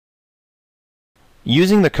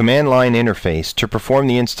Using the command line interface to perform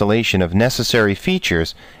the installation of necessary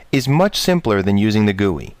features is much simpler than using the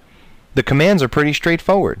GUI. The commands are pretty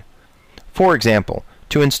straightforward. For example,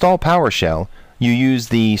 to install PowerShell, you use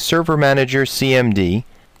the Server Manager CMD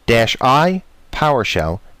 -I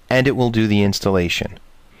PowerShell and it will do the installation.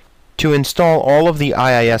 To install all of the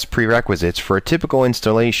IIS prerequisites for a typical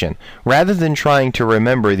installation, rather than trying to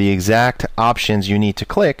remember the exact options you need to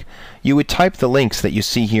click, you would type the links that you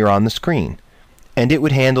see here on the screen, and it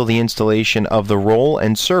would handle the installation of the role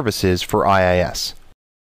and services for IIS.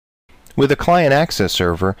 With a client access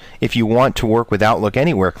server, if you want to work with Outlook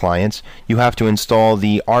Anywhere clients, you have to install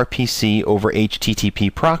the RPC over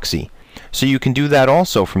HTTP proxy, so you can do that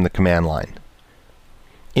also from the command line.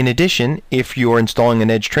 In addition, if you're installing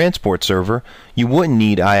an Edge Transport server, you wouldn't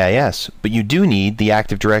need IIS, but you do need the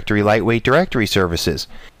Active Directory Lightweight Directory Services,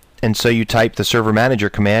 and so you type the Server Manager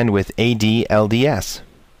command with ADLDS.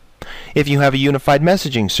 If you have a unified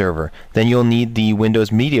messaging server, then you'll need the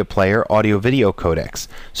Windows Media Player audio-video codecs,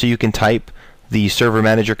 so you can type the Server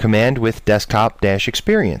Manager command with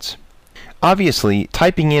desktop-experience. Obviously,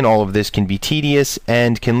 typing in all of this can be tedious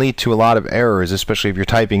and can lead to a lot of errors, especially if your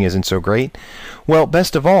typing isn't so great. Well,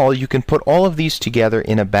 best of all, you can put all of these together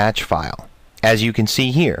in a batch file, as you can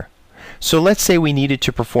see here. So let's say we needed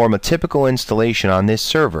to perform a typical installation on this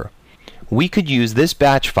server. We could use this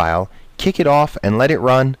batch file, kick it off and let it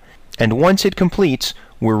run, and once it completes,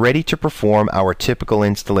 we're ready to perform our typical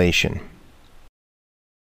installation.